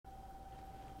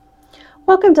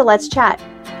Welcome to Let's Chat,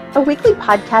 a weekly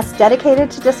podcast dedicated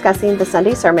to discussing the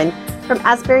Sunday sermon from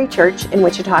Asbury Church in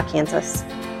Wichita, Kansas.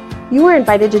 You are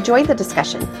invited to join the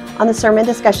discussion on the Sermon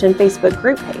Discussion Facebook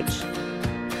group page.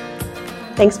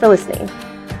 Thanks for listening.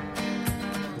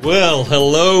 Well,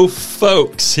 hello,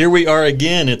 folks. Here we are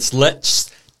again. It's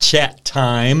Let's Chat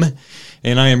time.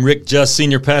 And I am Rick Just,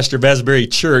 Senior Pastor of Asbury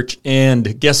Church.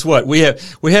 And guess what? We have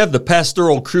the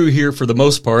pastoral crew here for the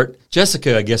most part.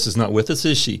 Jessica, I guess, is not with us,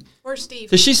 is she? Or Steve.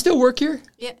 Does she still work here?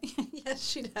 Yeah, yes,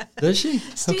 she does. Does she?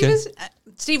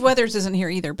 Steve Weathers isn't here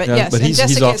either, but Yeah, yes, but and he's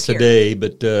Jessica off is here. today.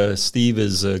 But Steve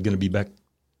is going to be back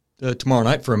tomorrow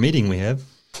night for a meeting we have.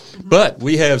 Mm-hmm. But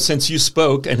we have, since you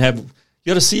spoke, and you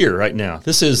got to see her right now.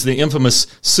 This is the infamous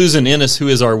Susan Ennis, who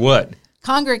is our what?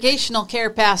 Congregational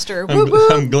care pastor.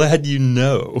 I'm glad you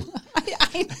know.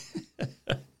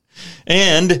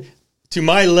 And to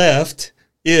my left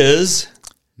is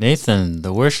Nathan,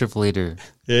 the worship leader.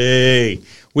 Hey,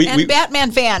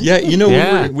 Batman fan. Yeah, you know,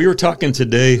 Yeah. we were talking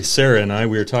today, Sarah and I.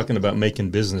 We were talking about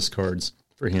making business cards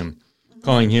for him,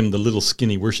 calling him the little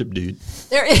skinny worship dude.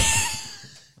 There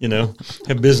is. You know,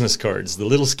 have business cards. The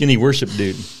little skinny worship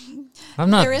dude. I'm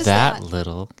not There is that that.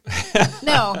 little.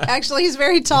 No, actually, he's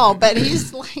very tall, but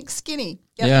he's like skinny.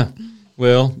 Yep. Yeah.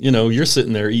 Well, you know, you're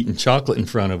sitting there eating chocolate in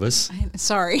front of us.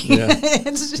 Sorry. Yeah.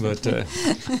 It's just, But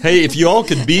hey, if you all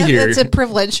could be here, it's a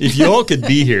privilege. if you all could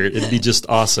be here, it'd be just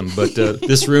awesome. But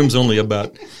this room's only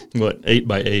about 8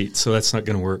 by 8, so that's not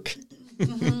going to work.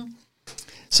 Mm-hmm.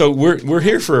 So we're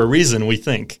here for a reason, we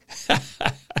think.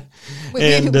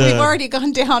 We've already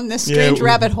gone down this strange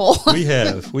rabbit hole. we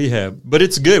have. But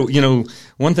it's good. You know,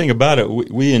 one thing about it,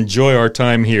 we enjoy our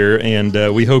time here, and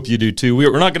we hope you do too.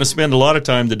 We're not going to spend a lot of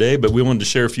time today, but we wanted to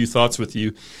share a few thoughts with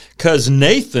you, because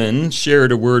Nathan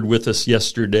shared a word with us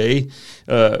yesterday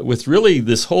with really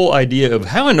this whole idea of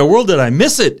how in the world did I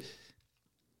miss it?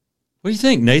 What do you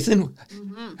think, Nathan?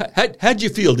 Mm-hmm. How'd you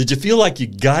feel? Did you feel like you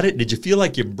got it? Did you feel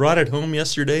like you brought it home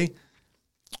yesterday?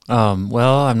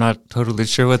 Well, I'm not totally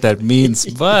sure what that means,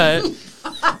 but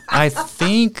I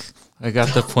think I got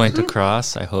the point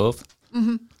across, I hope.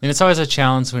 Mm-hmm. And it's always a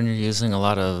challenge when you're using a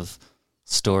lot of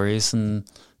stories and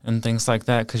things like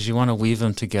that, because you want to weave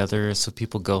them together so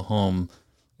people go home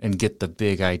and get the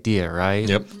big idea, right?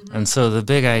 Yep. And so the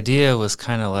big idea was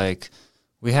kind of like,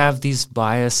 we have these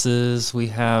biases, we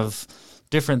have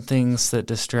different things that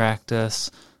distract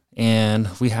us, and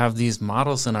we have these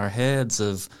models in our heads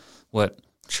of what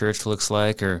church looks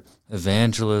like, or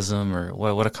evangelism, or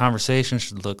what a conversation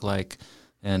should look like.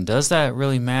 And does that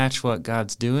really match what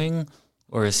God's doing,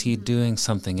 or is he doing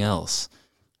something else?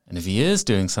 And if he is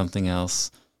doing something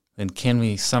else, then can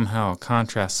we somehow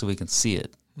contrast so we can see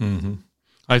it? Mm-hmm.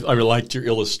 I liked your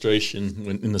illustration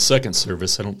in the second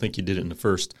service. I don't think you did it in the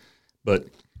first, but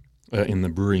in the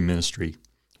brewery ministry,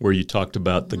 where you talked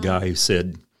about the guy who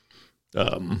said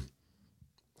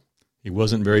he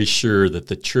wasn't very sure that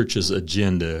the church's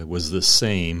agenda was the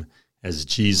same as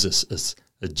Jesus'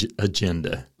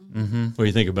 agenda. Mm-hmm. What do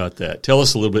you think about that? Tell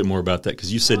us a little bit more about that,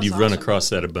 because you said you've run across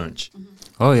that a bunch.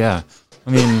 Mm-hmm. Oh, yeah.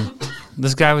 I mean,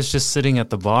 this guy was just sitting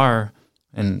at the bar,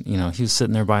 and, you know, he was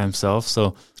sitting there by himself.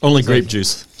 So only grape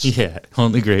juice. Yeah,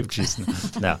 only grape juice.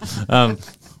 No.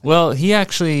 Well, he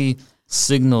actually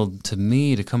signaled to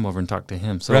me to come over and talk to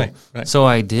him. So, right. So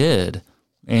I did,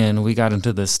 and we got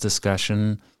into this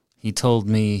discussion. He told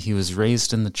me he was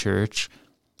raised in the church,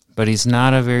 but he's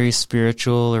not a very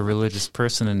spiritual or religious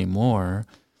person anymore.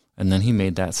 And then he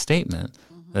made that statement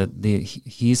that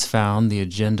he's found the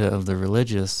agenda of the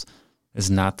religious is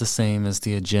not the same as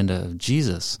the agenda of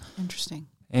Jesus. Interesting.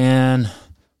 And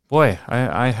boy,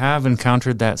 I have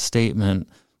encountered that statement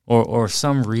or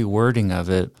some rewording of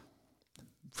it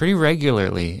pretty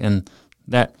regularly, and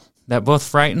that both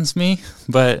frightens me,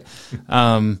 but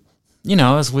you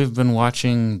know, as we've been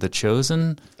watching The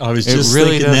Chosen, I was just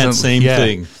thinking that same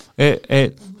thing.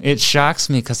 It shocks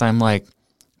me, because I'm like,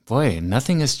 boy,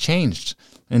 nothing has changed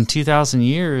in 2,000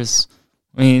 years.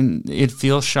 I mean, it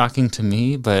feels shocking to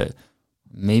me, but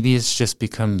maybe it's just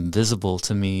become visible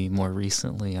to me more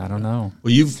recently. I don't know.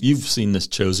 Well, you've seen this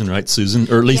Chosen, right,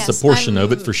 Susan? Or at least a portion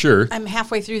of it, for sure. I'm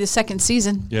halfway through the second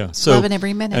season. Yeah, so loving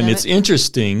every minute and of it's it.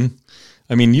 interesting.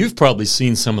 I mean, you've probably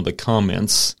seen some of the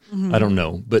comments. Mm-hmm. I don't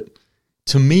know, but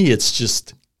to me, it's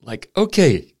just like,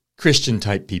 okay,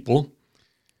 Christian-type people,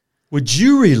 would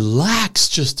you relax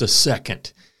just a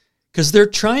second? Because they're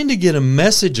trying to get a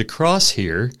message across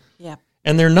here,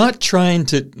 and they're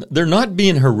not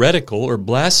being heretical or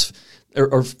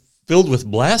or filled with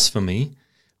blasphemy.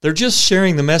 They're just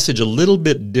sharing the message a little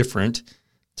bit different,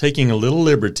 taking a little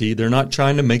liberty. They're not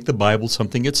trying to make the Bible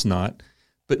something it's not.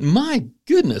 But my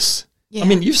goodness, Yeah. I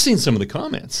mean, you've seen some of the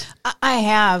comments. I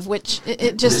have, which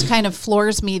it just kind of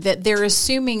floors me that they're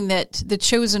assuming that The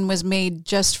Chosen was made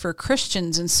just for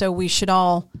Christians, and so we should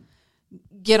all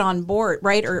get on board,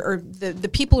 right? Or the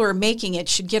people who are making it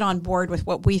should get on board with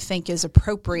what we think is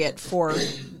appropriate for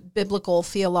biblical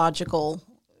theological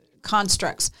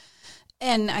constructs.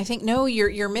 And I think, no,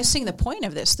 you're missing the point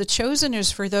of this. The Chosen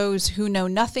is for those who know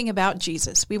nothing about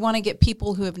Jesus. We want to get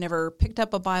people who have never picked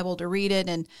up a Bible to read it.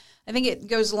 And I think it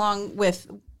goes along with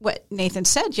what Nathan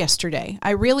said yesterday.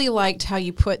 I really liked how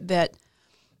you put that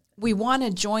we want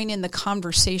to join in the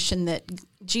conversation that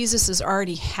Jesus is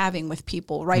already having with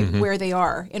people right where they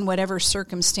are in whatever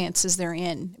circumstances they're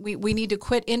in. We need to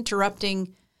quit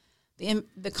interrupting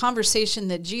the conversation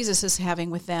that Jesus is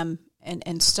having with them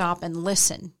and stop and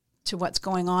listen to what's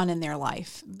going on in their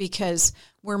life, because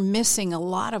we're missing a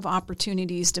lot of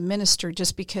opportunities to minister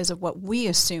just because of what we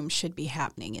assume should be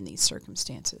happening in these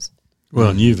circumstances.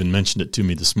 Well, and you even mentioned it to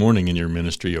me this morning in your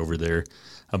ministry over there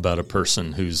about a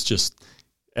person who's just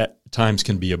at times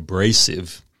can be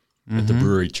abrasive at the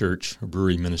brewery church or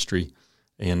brewery ministry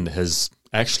and has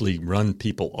actually run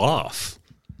people off,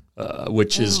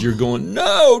 which is you're going,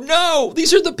 no,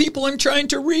 these are the people I'm trying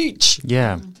to reach.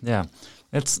 Yeah.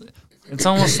 It's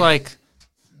almost like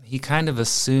he kind of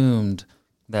assumed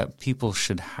that people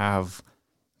should have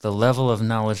the level of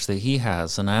knowledge that he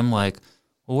has. And I'm like,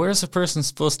 well, where's a person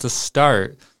supposed to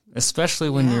start, especially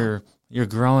when you're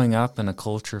growing up in a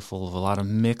culture full of a lot of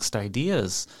mixed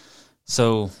ideas?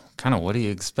 So kind of what do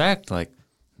you expect? Like,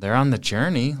 they're on the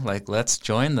journey, like, let's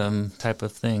join them type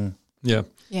of thing. Yeah.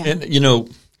 And,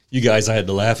 you guys, I had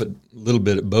to laugh a little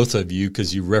bit at both of you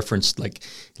because you referenced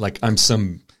like I'm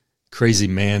some crazy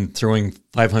man throwing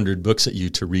 500 books at you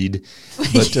to read,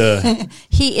 but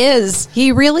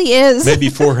he really is. Maybe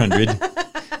 400.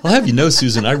 I'll have you know,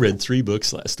 Susan, I read 3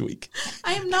 books last week.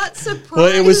 I am not surprised.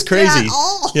 Well, it was crazy. At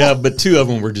all. Yeah, but 2 of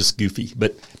them were just goofy.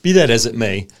 But be that as it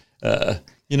may,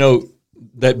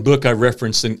 that book I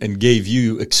referenced and gave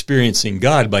you, Experiencing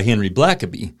God by Henry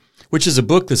Blackaby, which is a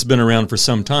book that's been around for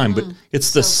some time, but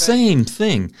it's the same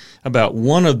thing about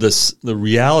one of the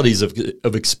realities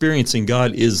of experiencing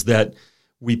God is that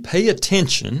we pay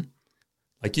attention,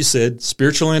 like you said,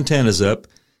 spiritual antennas up,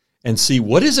 and see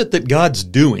what is it that God's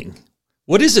doing?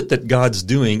 What is it that God's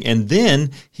doing? And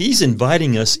then he's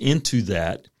inviting us into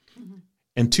that,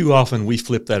 and too often we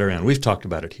flip that around. We've talked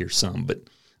about it here some, but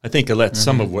I think that's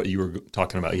some of what you were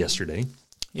talking about yesterday.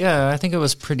 Yeah, I think it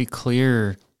was pretty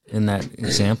clear in that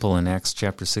example in Acts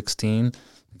chapter 16,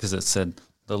 because it said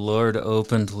the Lord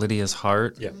opened Lydia's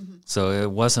heart. Yeah. So it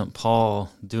wasn't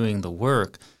Paul doing the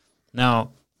work.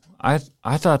 Now, I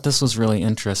thought this was really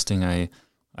interesting.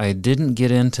 I didn't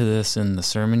get into this in the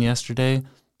sermon yesterday,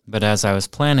 but as I was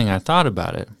planning, I thought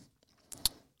about it.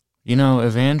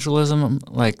 Evangelism,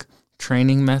 like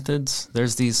training methods,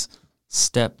 there's these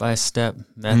step-by-step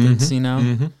methods,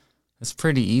 It's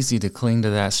pretty easy to cling to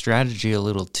that strategy a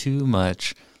little too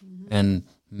much and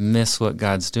miss what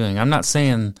God's doing. I'm not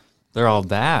saying they're all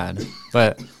bad,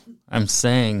 but I'm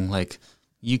saying, like,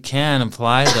 you can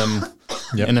apply them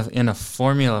in a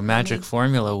formula, magic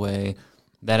formula way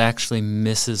that actually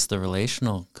misses the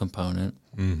relational component.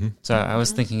 So I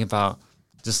was thinking about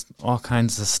just all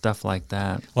kinds of stuff like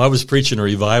that. Well, I was preaching a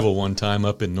revival one time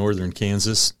up in north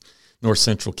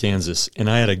central Kansas, and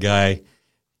I had a guy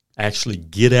actually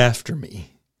get after me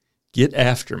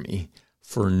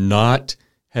for not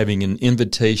having an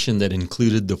invitation that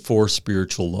included the 4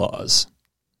 spiritual laws.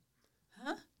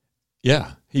 Huh?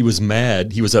 Yeah, he was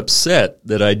mad. He was upset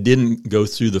that I didn't go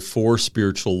through the 4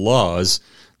 spiritual laws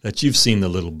that you've seen the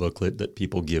little booklet that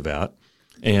people give out.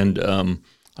 And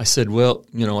I said,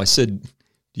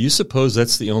 do you suppose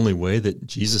that's the only way that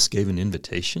Jesus gave an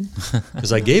invitation?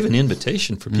 Because I gave an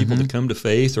invitation for people to come to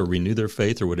faith or renew their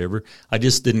faith or whatever. I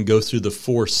just didn't go through the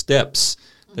 4 steps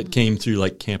that came through,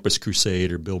 like Campus Crusade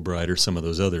or Bill Bright or some of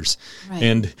those others. Right.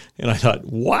 And I thought,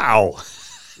 wow,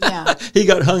 he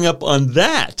got hung up on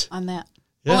that. Yeah.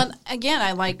 Well, and again,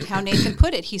 I like how Nathan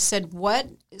put it. He said, what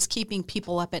is keeping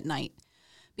people up at night?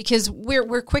 Because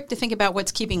we're quick to think about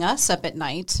what's keeping us up at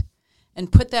night and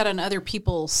put that on other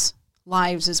people's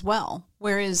lives as well.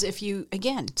 Whereas if you,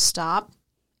 again, stop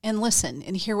and listen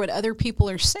and hear what other people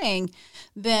are saying,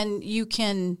 then you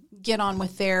can get on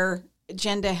with their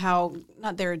agenda,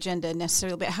 not their agenda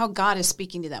necessarily, but how God is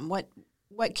speaking to them. What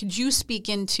could you speak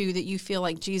into that you feel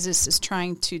like Jesus is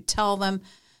trying to tell them,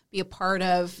 be a part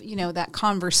of, that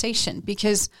conversation?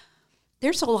 Because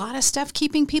there's a lot of stuff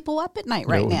keeping people up at night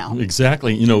right now.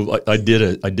 Exactly. I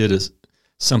did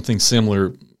something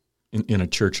similar in a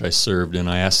church I served, and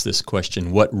I asked this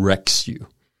question: what wrecks you?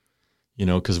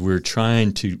 because we're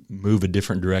trying to move a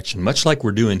different direction, much like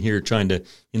we're doing here, trying to,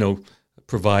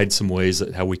 provide some ways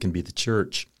that how we can be the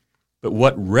church. But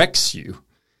what wrecks you?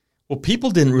 Well, people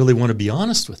didn't really want to be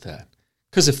honest with that,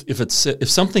 because if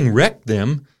something wrecked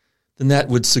them, then that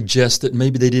would suggest that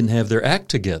maybe they didn't have their act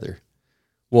together.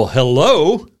 Well,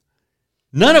 hello.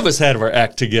 None of us had our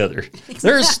act together.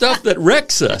 There's stuff that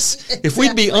wrecks us. Exactly. If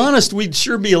we'd be honest, we'd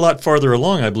sure be a lot farther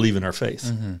along, I believe, in our faith.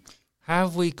 Mm-hmm.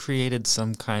 Have we created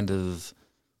some kind of,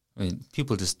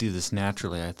 people just do this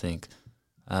naturally, I think,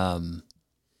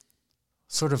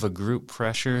 sort of a group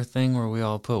pressure thing where we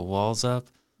all put walls up,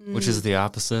 which is the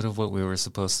opposite of what we were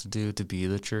supposed to do to be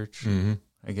the church,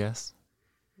 I guess.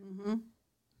 Mm-hmm.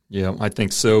 Yeah, I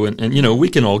think so. And we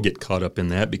can all get caught up in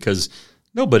that because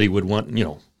nobody would want,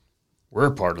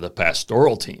 we're part of the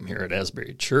pastoral team here at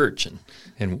Asbury Church,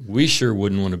 and we sure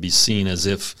wouldn't want to be seen as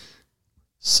if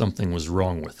something was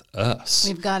wrong with us.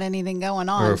 We've got anything going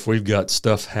on. Or if we've got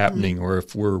stuff happening, or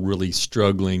if we're really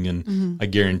struggling. And I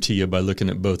guarantee you, by looking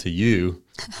at both of you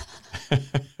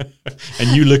and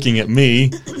you looking at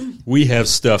me, we have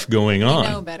stuff going on.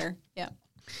 We know better, yeah.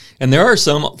 And there are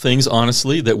some things,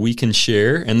 honestly, that we can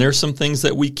share, and there are some things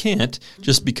that we can't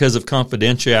just because of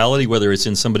confidentiality, whether it's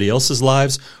in somebody else's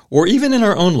lives or even in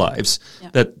our own lives,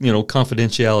 that,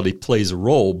 confidentiality plays a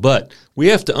role. But we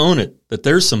have to own it, that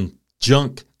there's some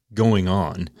junk going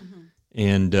on.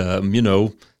 And,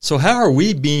 so how are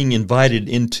we being invited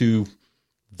into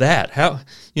that? How,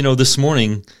 this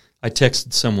morning I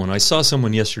texted someone. I saw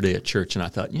someone yesterday at church, and I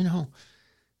thought, I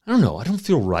don't know. I don't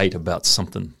feel right about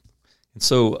something. And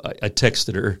so I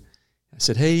texted her. I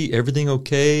said, hey, everything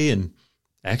okay? And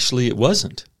actually it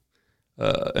wasn't.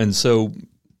 And so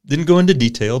didn't go into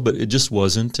detail, but it just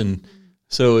wasn't. And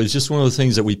so it's just one of the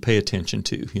things that we pay attention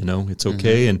to. It's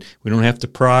okay. And we don't have to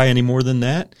pry any more than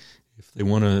that. If they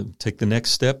want to take the next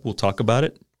step, we'll talk about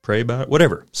it, pray about it,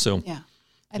 whatever. So yeah,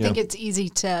 I think it's easy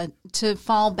to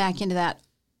fall back into that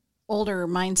older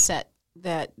mindset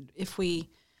that if we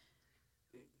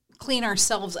clean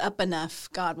ourselves up enough,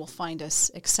 God will find us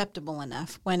acceptable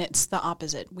enough, when it's the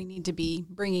opposite. We need to be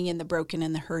bringing in the broken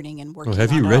and the hurting and working on it all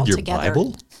together. Have you read your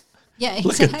Bible? Yeah,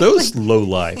 exactly. Look at those low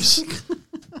lives.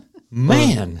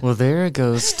 Man. Well, there it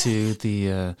goes to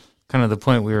the kind of the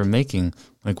point we were making.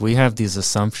 Like, we have these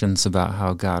assumptions about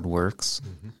how God works,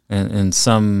 and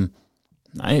some,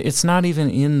 it's not even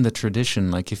in the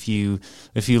tradition. Like, if you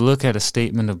look at a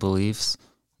statement of beliefs,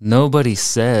 nobody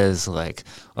says like,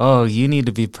 oh, you need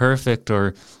to be perfect,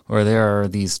 or there are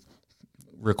these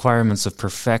requirements of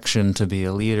perfection to be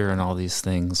a leader and all these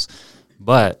things.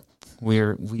 But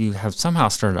we have somehow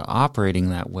started operating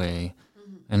that way.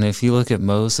 And if you look at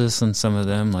Moses and some of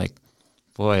them, like,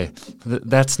 boy,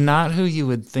 that's not who you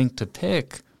would think to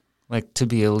pick, like, to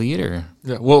be a leader.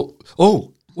 Yeah. Well,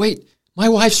 oh, wait, my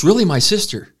wife's really my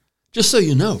sister. Just so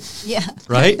you know. Yeah.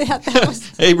 Right? That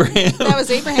was Abraham. That was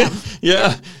Abraham.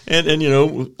 Yeah. And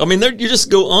you just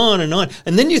go on.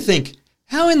 And then you think,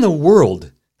 how in the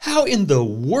world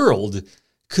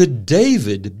could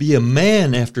David be a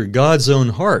man after God's own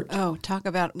heart? Oh, talk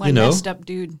about one messed up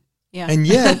dude. Yeah. And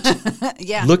yet,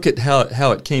 look at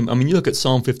how it came. I mean, you look at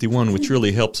Psalm 51, which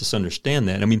really helps us understand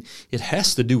that. I mean, it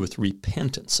has to do with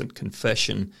repentance and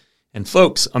confession. And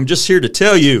folks, I'm just here to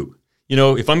tell you,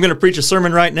 if I'm going to preach a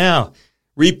sermon right now,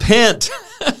 repent.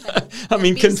 I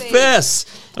mean, confess.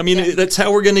 I mean, that's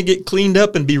how we're going to get cleaned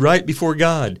up and be right before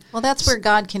God. Well, that's where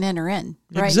God can enter in,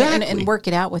 right? Exactly. And work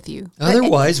it out with you.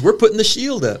 Otherwise, we're putting the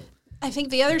shield up. I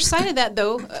think the other side of that,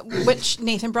 though, which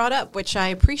Nathan brought up, which I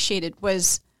appreciated,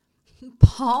 was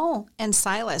Paul and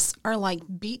Silas are like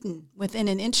beaten within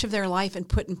an inch of their life and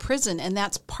put in prison. And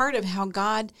that's part of how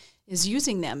God is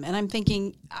using them. And I'm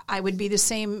thinking I would be the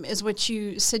same as what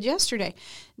you said yesterday,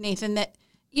 Nathan, that,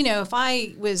 if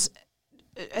I was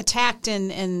attacked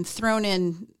and thrown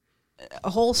in a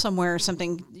hole somewhere or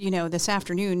something, this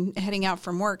afternoon heading out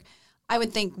from work, I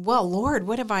would think, well, Lord,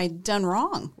 what have I done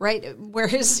wrong? Right.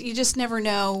 Whereas you just never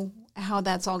know how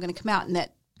that's all going to come out, and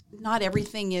that not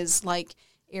everything is like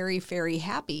airy-fairy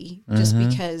happy just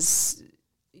because,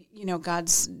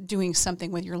 God's doing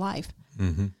something with your life.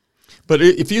 Mm-hmm. But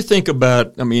if you think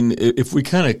about, if we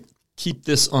kind of keep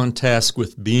this on task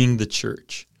with being the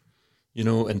church,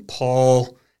 and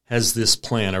Paul has this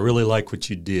plan. I really like what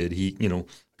you did. He,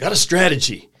 got a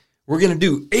strategy. We're going to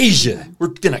do Asia. We're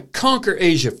going to conquer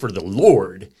Asia for the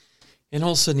Lord. And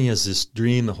all of a sudden he has this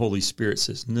dream. The Holy Spirit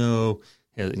says, no,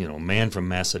 man from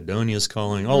Macedonia is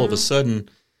calling. All of a sudden,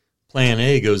 plan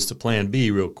A goes to plan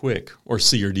B real quick, or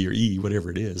C or D or E, whatever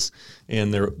it is.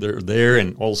 And they're there,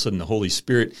 and all of a sudden the Holy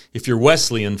Spirit, if you're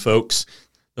Wesleyan, folks,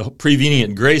 the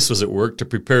prevenient grace was at work to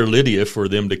prepare Lydia for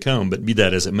them to come, but be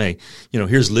that as it may.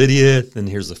 Here's Lydia, then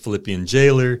here's the Philippian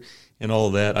jailer, and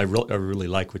all that. I really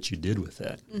like what you did with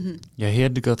that. Mm-hmm. Yeah, he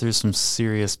had to go through some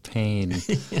serious pain,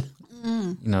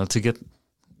 to get,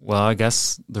 well, I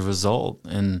guess the result.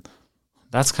 And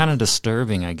that's kind of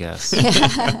disturbing, I guess.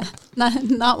 Yeah.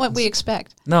 Not what we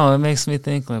expect. No, it makes me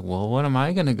think like, well, what am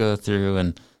I going to go through?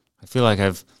 And I feel like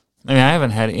I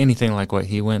haven't had anything like what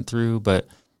he went through, but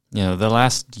the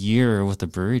last year with the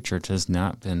Brewery Church has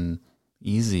not been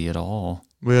easy at all.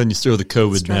 Well, and you throw the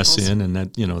COVID Struggles. mess in, and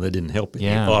that that didn't help it,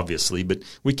 Yeah. obviously. But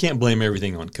we can't blame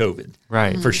everything on COVID,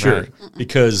 Right. for sure, Right.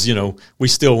 because we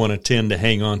still want to tend to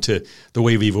hang on to the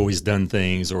way we've always done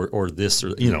things, or this,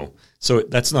 or So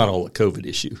that's not all a COVID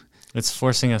issue. It's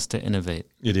forcing us to innovate.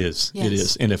 It is. Yes. It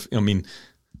is. And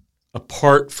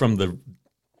apart from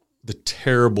the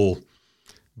terrible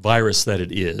virus that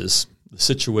it is, the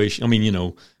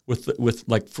situation. With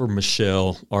like for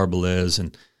Michelle Arbalez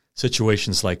and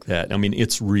situations like that.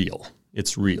 It's real.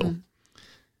 It's real. Mm-hmm.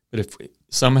 But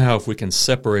if we can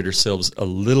separate ourselves a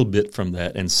little bit from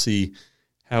that and see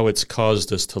how it's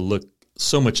caused us to look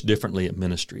so much differently at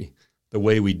ministry, the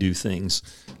way we do things,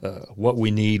 what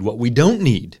we need, what we don't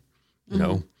need,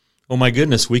 Oh my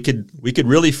goodness, we could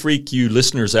really freak you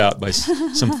listeners out by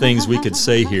some things we could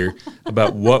say here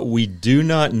about what we do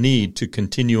not need to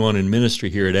continue on in ministry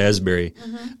here at Asbury.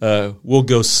 Mm-hmm. We'll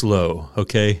go slow,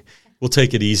 okay? We'll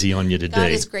take it easy on you today.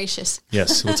 God is gracious.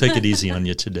 Yes, we'll take it easy on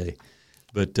you today.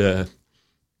 But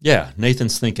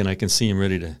Nathan's thinking. I can see him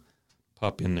ready to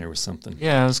pop in there with something.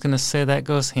 Yeah, I was going to say that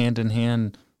goes hand in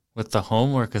hand with the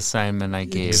homework assignment I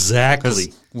gave. Exactly.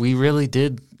 'Cause we really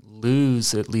did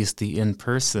lose at least the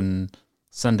in-person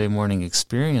Sunday morning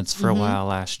experience for a while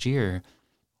last year.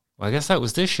 Well, I guess that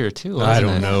was this year too, wasn't I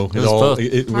don't it? know. It was both.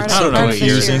 We're Part so of- part of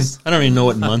confusing. this I don't even know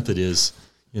what month it is.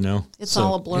 It's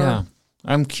all a blur. Yeah.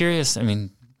 I'm curious.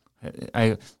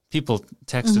 People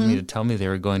texted me to tell me they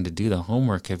were going to do the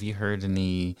homework. Have you heard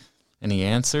any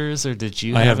answers, or did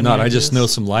you? I have any not. I just ideas? know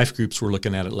some life groups were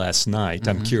looking at it last night.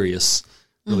 I'm curious,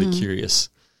 really curious.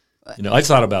 I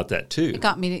thought about that too. It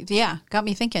got me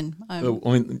thinking.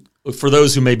 For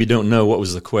those who maybe don't know, what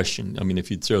was the question? If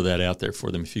you'd throw that out there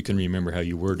for them, if you can remember how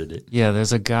you worded it. Yeah,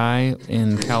 there's a guy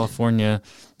in California.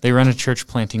 They run a church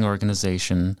planting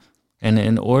organization, and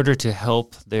in order to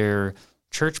help their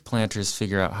church planters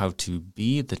figure out how to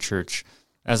be the church,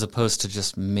 as opposed to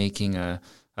just making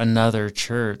another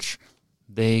church,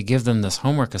 they give them this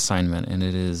homework assignment, and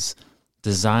it is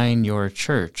design your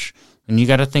church. And you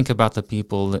got to think about the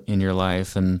people in your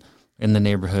life and in the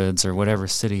neighborhoods or whatever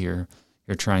city you're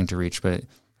trying to reach. But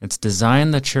it's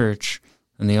design the church,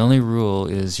 and the only rule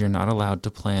is you're not allowed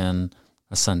to plan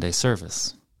a Sunday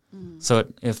service. So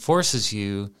it forces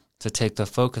you to take the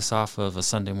focus off of a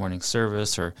Sunday morning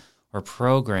service or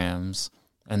programs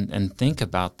and think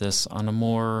about this on a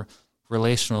more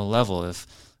relational level.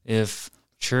 If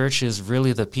church is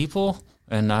really the people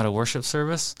and not a worship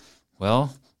service,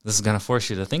 well, this is going to force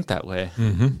you to think that way.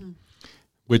 Mm-hmm.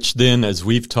 Which then, as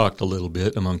we've talked a little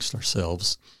bit amongst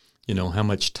ourselves, how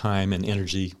much time and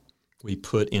energy we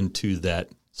put into that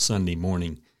Sunday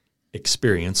morning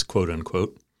experience, quote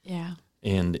unquote, Yeah.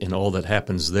 and all that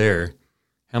happens there,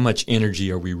 how much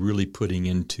energy are we really putting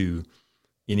into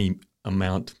any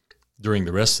amount during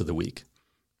the rest of the week,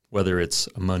 whether it's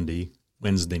a Monday,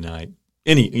 Wednesday night,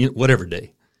 whatever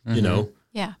day,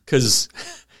 Yeah. Because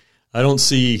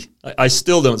I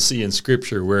still don't see in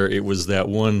Scripture where it was that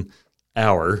 1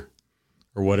 hour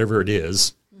or whatever it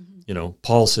is.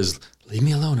 Paul says, leave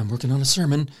me alone. I'm working on a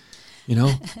sermon.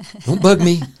 Don't bug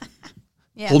me.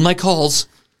 Yeah. Hold my calls,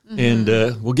 and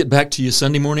we'll get back to you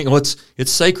Sunday morning. Oh,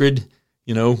 it's sacred.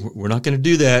 We're not going to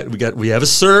do that. We have a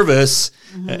service.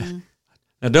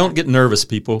 Now, don't get nervous,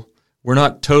 people. We're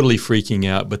not totally freaking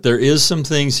out, but there is some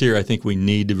things here I think we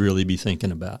need to really be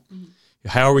thinking about.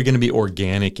 How are we going to be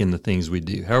organic in the things we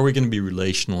do? How are we going to be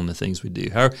relational in the things we do?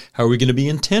 How are we going to be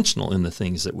intentional in the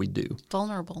things that we do?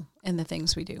 Vulnerable in the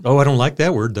things we do. Oh, I don't like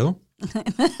that word, though.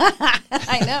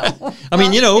 I know.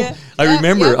 I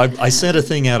remember I sent a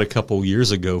thing out a couple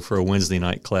years ago for a Wednesday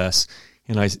night class,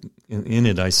 and in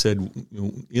it I said,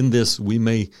 in this we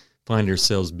may find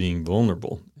ourselves being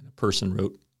vulnerable. And a person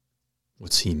wrote,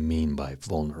 what's he mean by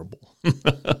vulnerable?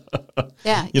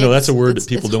 Yeah. That's a word that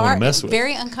people don't want to mess with.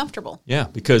 Very uncomfortable. Yeah,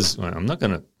 because I'm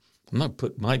not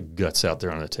put my guts out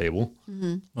there on the table.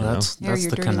 Well, that's Or your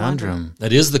the dirty conundrum.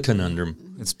 That is the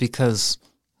conundrum. It's because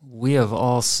we have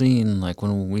all seen, like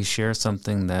when we share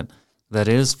something that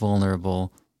is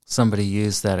vulnerable, somebody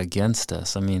used that against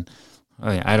us.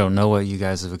 I don't know what you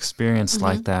guys have experienced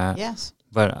like that. Yes.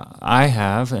 But I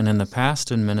have, and in the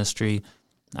past in ministry,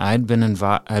 I'd been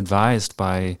advised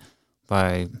by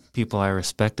people I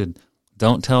respected,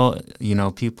 don't tell,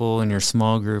 people in your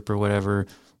small group or whatever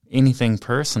anything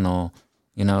personal.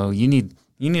 You need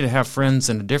to have friends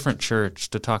in a different church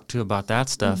to talk to about that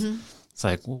stuff. Mm-hmm. It's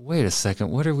like, well, wait a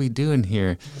second, what are we doing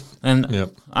here?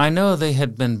 And I know they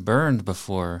had been burned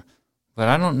before, but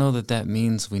I don't know that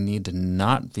means we need to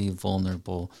not be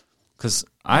vulnerable, because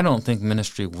I don't think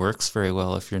ministry works very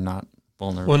well if you're not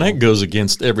vulnerable. Well, and that goes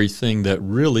against everything that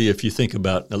really, if you think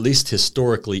about, at least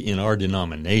historically in our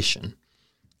denomination,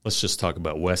 let's just talk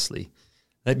about Wesley,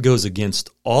 that goes against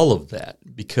all of that,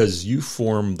 because you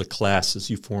form the classes,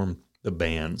 you form the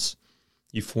bands,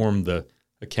 you form the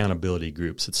accountability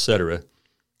groups, etc.,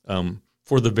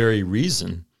 for the very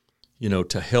reason,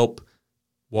 to help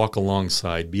walk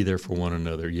alongside, be there for one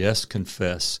another, yes,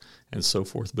 confess, and so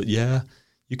forth. But you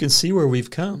can see where we've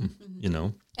come,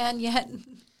 And yet,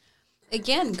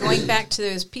 again, going back to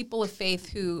those people of faith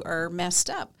who are messed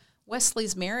up,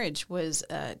 Wesley's marriage was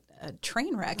a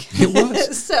train wreck. It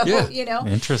was. So,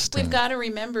 Interesting. We've got to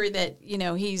remember that,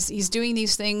 he's doing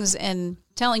these things and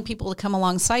telling people to come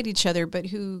alongside each other, but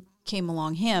who came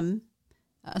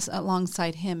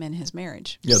alongside him in his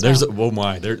marriage. Yeah, so.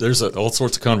 There's all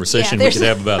sorts of conversation we could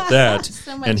have about that.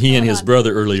 So and he and his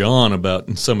brother early on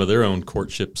about some of their own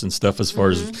courtships and stuff, as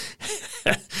far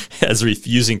as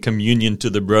refusing communion to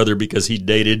the brother because he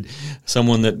dated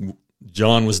someone that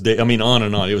John was dating. I mean, on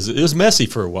and on. It was messy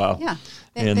for a while. Yeah.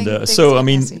 I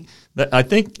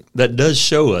think that does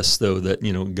show us, though,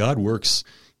 that God works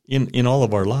in all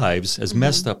of our lives, as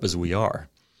messed up as we are.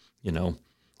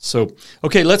 So,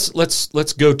 okay,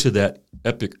 let's go to that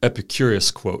Epicurus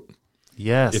quote.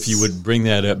 Yes. If you would bring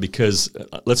that up, because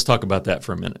let's talk about that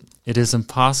for a minute. It is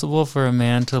impossible for a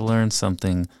man to learn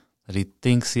something that he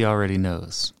thinks he already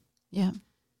knows. Yeah.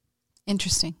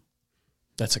 Interesting.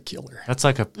 That's a killer. That's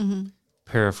like a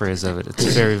paraphrase of it.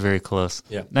 It's very, very close.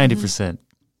 Yeah. 90%.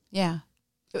 Yeah.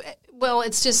 Well,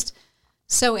 it's just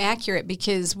so accurate,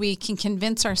 because we can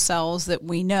convince ourselves that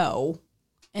we know,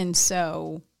 and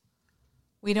so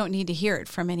we don't need to hear it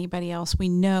from anybody else. We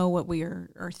know what we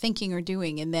are thinking or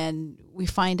doing, and then we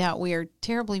find out we are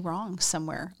terribly wrong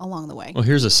somewhere along the way. Well,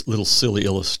 here's a little silly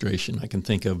illustration I can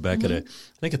think of back at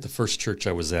the first church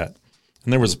I was at.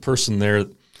 And there was a person there,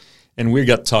 and we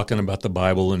got talking about the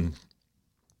Bible and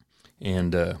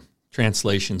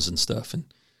translations and stuff. And,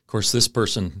 of course, this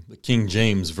person, the King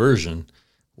James Version,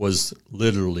 was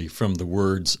literally from the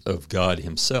words of God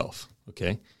himself,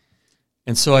 okay?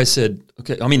 And so I said,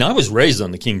 okay, I mean, I was raised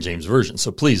on the King James Version,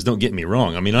 so please don't get me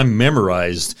wrong. I mean, I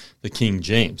memorized the King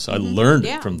James. I learned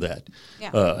it from that.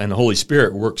 Yeah. And the Holy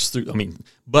Spirit works through,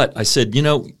 but I said,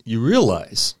 you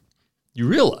realize,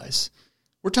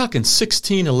 we're talking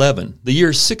 1611, the year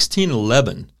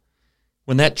 1611,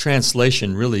 when that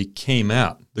translation really came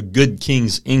out, the Good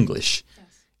King's English.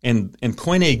 Yes. And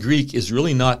Koine Greek is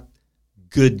really not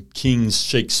Good King's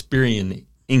Shakespearean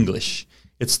English.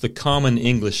 It's the common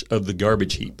English of the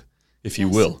garbage heap, if you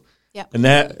will. Yep.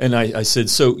 And I said,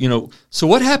 so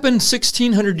what happened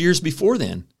 1600 years before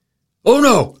then? Oh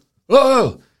no.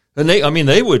 Oh. And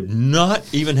they would not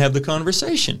even have the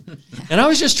conversation. And I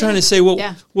was just trying to say, well,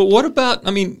 what about,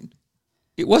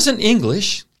 it wasn't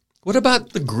English. What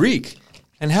about the Greek?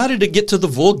 And how did it get to the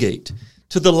Vulgate,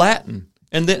 to the Latin?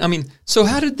 And then, so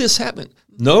how did this happen?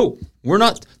 No, we're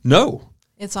not, no.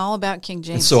 It's all about King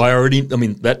James. And so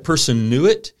that person knew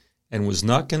it and was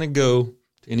not going to go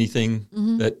to anything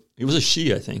that, it was a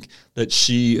she, I think, that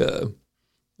she,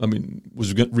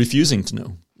 was refusing to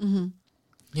know.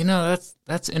 Mm-hmm.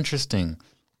 That's interesting.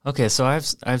 Okay, so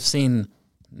I've seen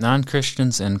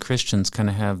non-Christians and Christians kind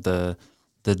of have the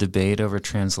debate over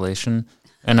translation,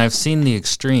 and I've seen the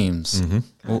extremes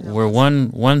where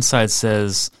one side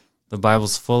says the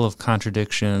Bible's full of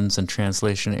contradictions and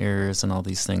translation errors and all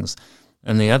these things,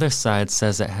 and the other side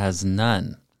says it has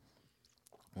none.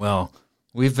 Well,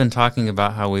 we've been talking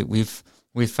about how we've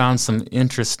found some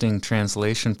interesting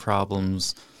translation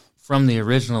problems from the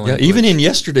original English. Even in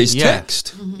yesterday's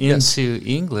text. Into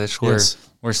English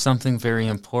where something very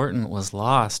important was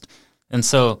lost. And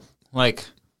so,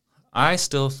 I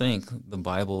still think the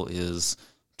Bible is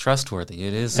trustworthy.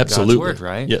 It is Absolutely. God's word,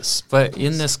 right? Yes. But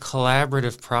in this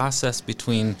collaborative process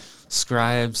between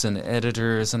scribes and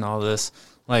editors and all this,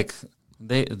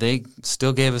 they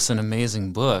still gave us an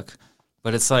amazing book,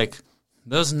 but it's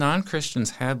those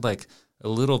non-Christians had a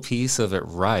little piece of it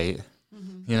right.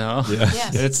 Yeah.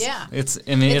 Yes,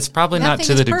 it's probably not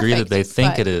to the degree that they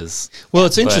think it is. Well,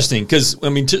 it's interesting because,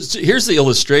 here's the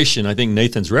illustration I think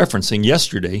Nathan's referencing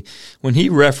yesterday when he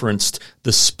referenced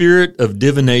the spirit of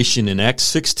divination in Acts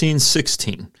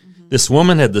 16:16. This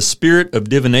woman had the spirit of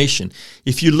divination.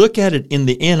 If you look at it in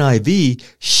the NIV,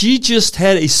 she just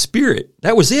had a spirit.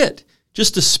 That was it,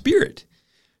 just a spirit.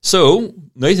 So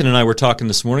Nathan and I were talking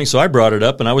this morning, so I brought it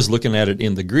up, and I was looking at it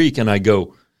in the Greek, and I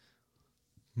go,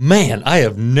 man, I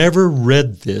have never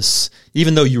read this,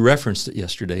 even though you referenced it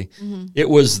yesterday. It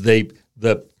was the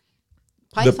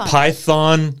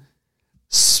Python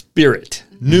spirit,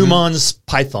 Pneumon's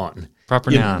Python.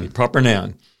 Proper noun. Proper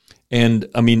noun. And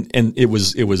I mean, and it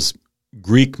was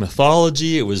Greek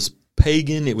mythology, it was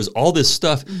pagan, it was all this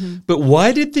stuff. But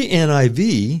why did the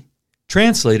NIV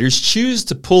translators choose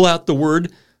to pull out the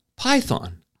word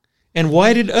Python? And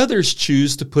why did others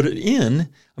choose to put it in?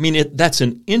 I mean, that's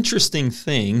an interesting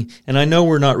thing, and I know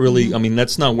we're not really, I mean,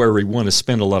 that's not where we want to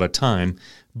spend a lot of time,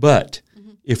 but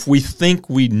if we think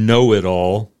we know it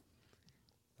all,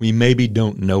 we maybe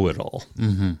don't know it all.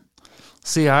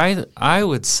 See, I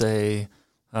would say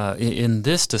in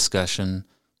this discussion,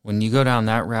 when you go down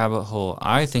that rabbit hole,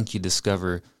 I think you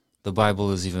discover the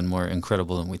Bible is even more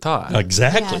incredible than we thought.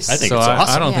 Exactly. Yes. I think So it's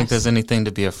awesome. I don't think there's anything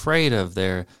to be afraid of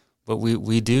there, but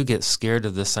we do get scared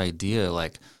of this idea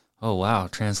like, oh, wow,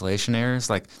 translation errors?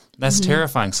 Like, that's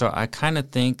terrifying. So I kind of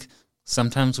think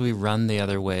sometimes we run the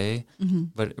other way,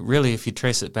 but really if you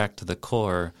trace it back to the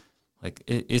core, like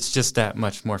it's just that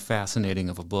much more fascinating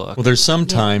of a book. Well, there's some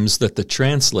times that the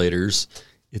translators,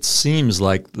 it seems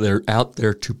like they're out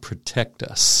there to protect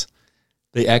us.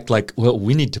 They act like, well,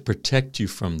 we need to protect you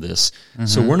from this,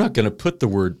 so we're not going to put the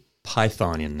word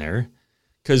Python in there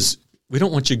because we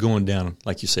don't want you going down,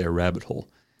 like you say, a rabbit hole.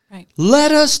 Right.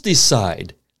 Let us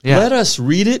decide. Yeah. Let us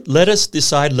read it. Let us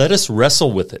decide. Let us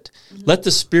wrestle with it. Let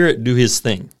the Spirit do His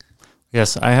thing.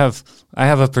 Yes, I have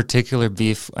a particular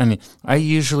beef. I mean, I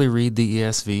usually read the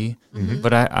ESV,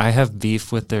 but I have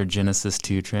beef with their Genesis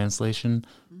 2 translation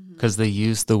because they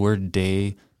use the word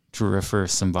day to refer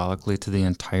symbolically to the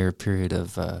entire period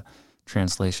of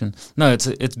translation. No,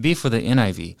 it's beef with the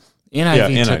NIV.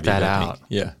 NIV took that out.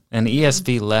 Yeah. And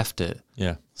ESV left it.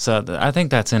 Yeah. So I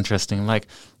think that's interesting. Like,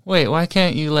 wait, why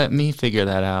can't you let me figure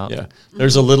that out? Yeah.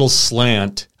 There's a little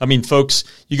slant. I mean, folks,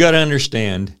 you got to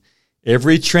understand,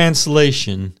 every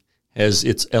translation has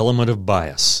its element of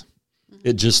bias.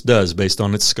 It just does based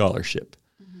on its scholarship.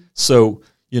 So,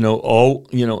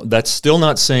 that's still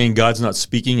not saying God's not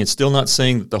speaking. It's still not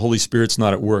saying that the Holy Spirit's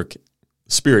not at work.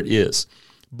 The Spirit is.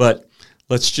 But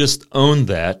let's just own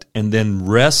that and then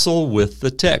wrestle with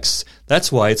the text.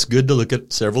 That's why it's good to look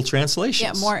at several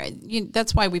translations. Yeah,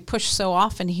 that's why we push so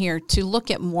often here to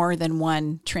look at more than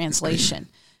one translation.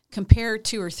 Compare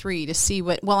 2 or 3 to see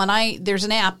what. Well, and there's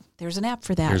an app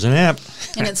for that. There's an app,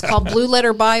 and it's called Blue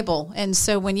Letter Bible. And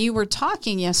so when you were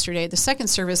talking yesterday, the second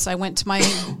service, I went to my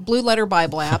Blue Letter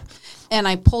Bible app and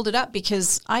I pulled it up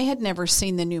because I had never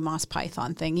seen the Pneumos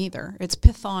Python thing either. It's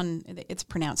Python. It's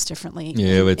pronounced differently.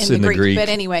 Yeah, it's in the Greek. But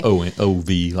anyway, OV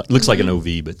looks like an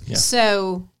OV, but yeah.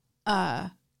 So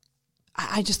I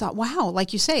just thought, wow,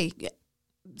 like you say,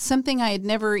 something I had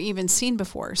never even seen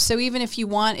before. So even if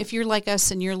you're like us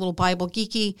and you're a little Bible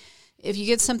geeky, if you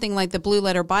get something like the Blue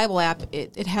Letter Bible app,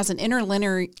 it has an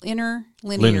interlinear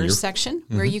section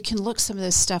where you can look some of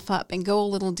this stuff up and go a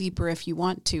little deeper if you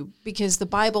want to, because the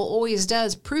Bible always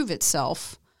does prove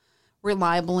itself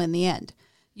reliable in the end.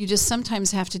 You just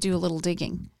sometimes have to do a little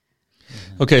digging.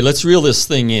 Okay, let's reel this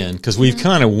thing in because we've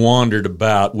kind of wandered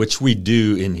about, which we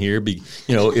do in here.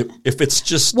 If it's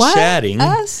just chatting,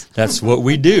 Us? that's what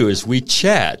we do is we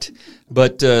chat.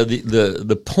 But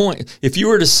the point, if you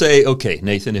were to say, okay,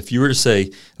 Nathan,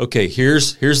 okay,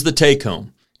 here's the take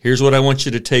home. Here's what I want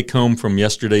you to take home from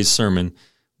yesterday's sermon.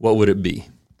 What would it be?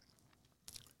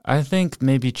 I think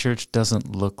maybe church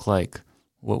doesn't look like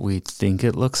what we think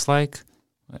it looks like.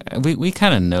 We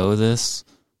kind of know this,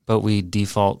 but we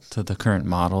default to the current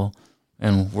model.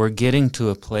 And we're getting to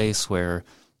a place where,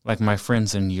 like my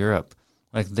friends in Europe,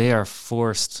 like they are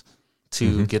forced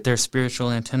to get their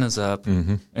spiritual antennas up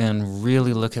and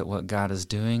really look at what God is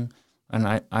doing.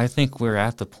 And I think we're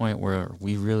at the point where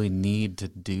we really need to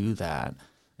do that.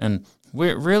 And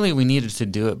we needed to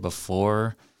do it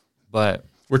before, but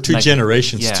we're two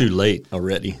generations too late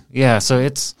already. Yeah, so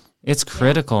it's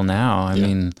critical now. I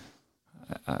mean,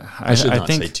 I should not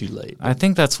say too late. I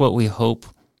think that's what we hope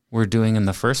we're doing in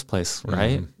the first place,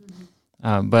 right?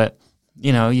 But,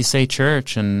 you say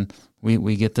church and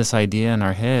we get this idea in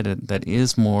our head that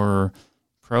is more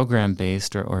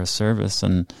program-based or a service,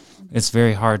 and it's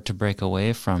very hard to break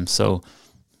away from. So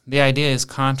the idea is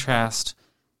contrast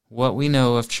what we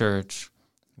know of church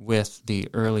with the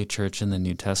early church in the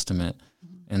New Testament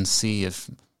and see if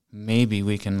maybe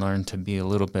we can learn to be a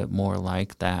little bit more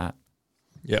like that.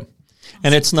 Yeah.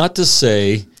 And it's not to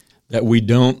say that we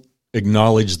don't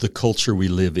acknowledge the culture we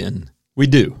live in. We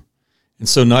do. And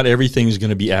so not everything is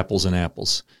going to be apples and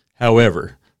apples.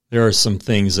 However, there are some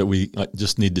things that we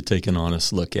just need to take an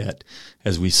honest look at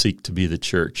as we seek to be the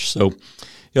church. So,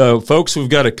 folks, we've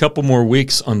got a couple more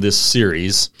weeks on this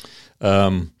series.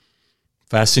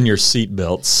 Fasten your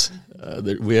seatbelts.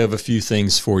 We have a few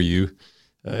things for you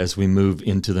as we move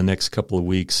into the next couple of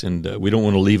weeks, and we don't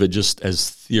want to leave it just as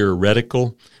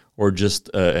theoretical or just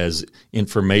as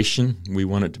information. We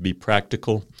want it to be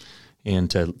practical and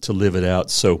to live it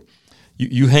out. So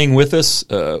you hang with us.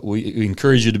 We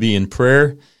encourage you to be in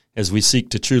prayer as we seek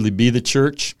to truly be the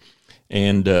church,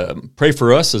 and pray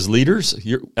for us as leaders.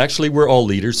 Actually, we're all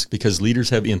leaders because leaders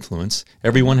have influence.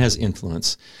 Everyone has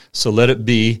influence. So let it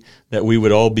be that we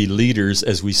would all be leaders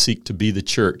as we seek to be the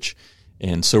church.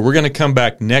 And so we're going to come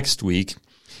back next week,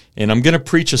 and I'm going to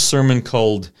preach a sermon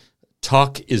called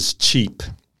Talk is Cheap.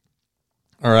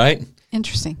 All right?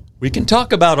 Interesting. We can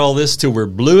talk about all this till we're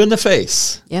blue in the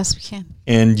face. Yes, we can.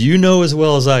 And you know as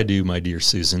well as I do, my dear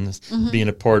Susan, being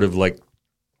a part of like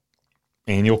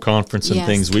annual conference and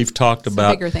things, we've talked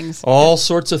about bigger things. All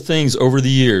sorts of things over the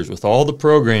years with all the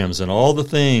programs and all the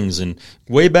things. And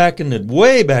way back in the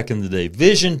day,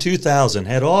 Vision 2000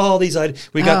 had all these ideas.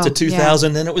 We got to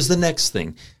 2000, then it was the next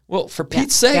thing. Well, for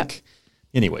Pete's sake.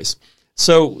 Anyways,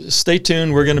 so stay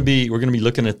tuned. We're going to be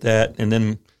looking at that, and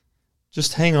then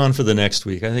just hang on for the next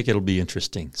week. I think it'll be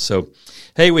interesting. So,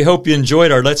 hey, we hope you enjoyed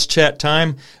our Let's Chat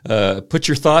time. Put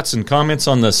your thoughts and comments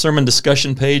on the sermon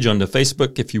discussion page on the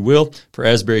Facebook, if you will, for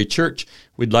Asbury Church.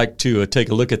 We'd like to take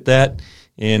a look at that.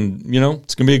 And,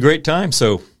 it's going to be a great time.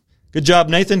 So good job,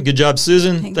 Nathan. Good job,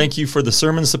 Susan. Thank you for the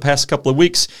sermons the past couple of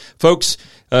weeks. Folks,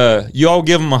 you all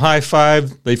give them a high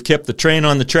five. They've kept the train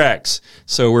on the tracks.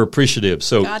 So we're appreciative.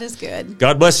 So God is good.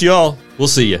 God bless you all. We'll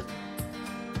see you.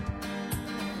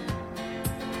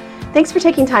 Thanks for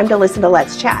taking time to listen to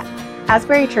Let's Chat,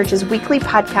 Asbury Church's weekly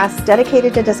podcast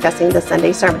dedicated to discussing the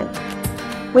Sunday sermon.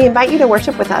 We invite you to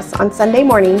worship with us on Sunday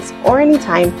mornings or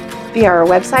anytime via our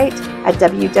website at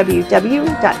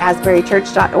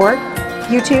www.asburychurch.org,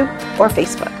 YouTube, or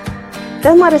Facebook.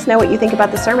 Then let us know what you think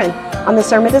about the sermon on the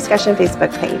Sermon Discussion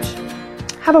Facebook page.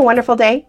 Have a wonderful day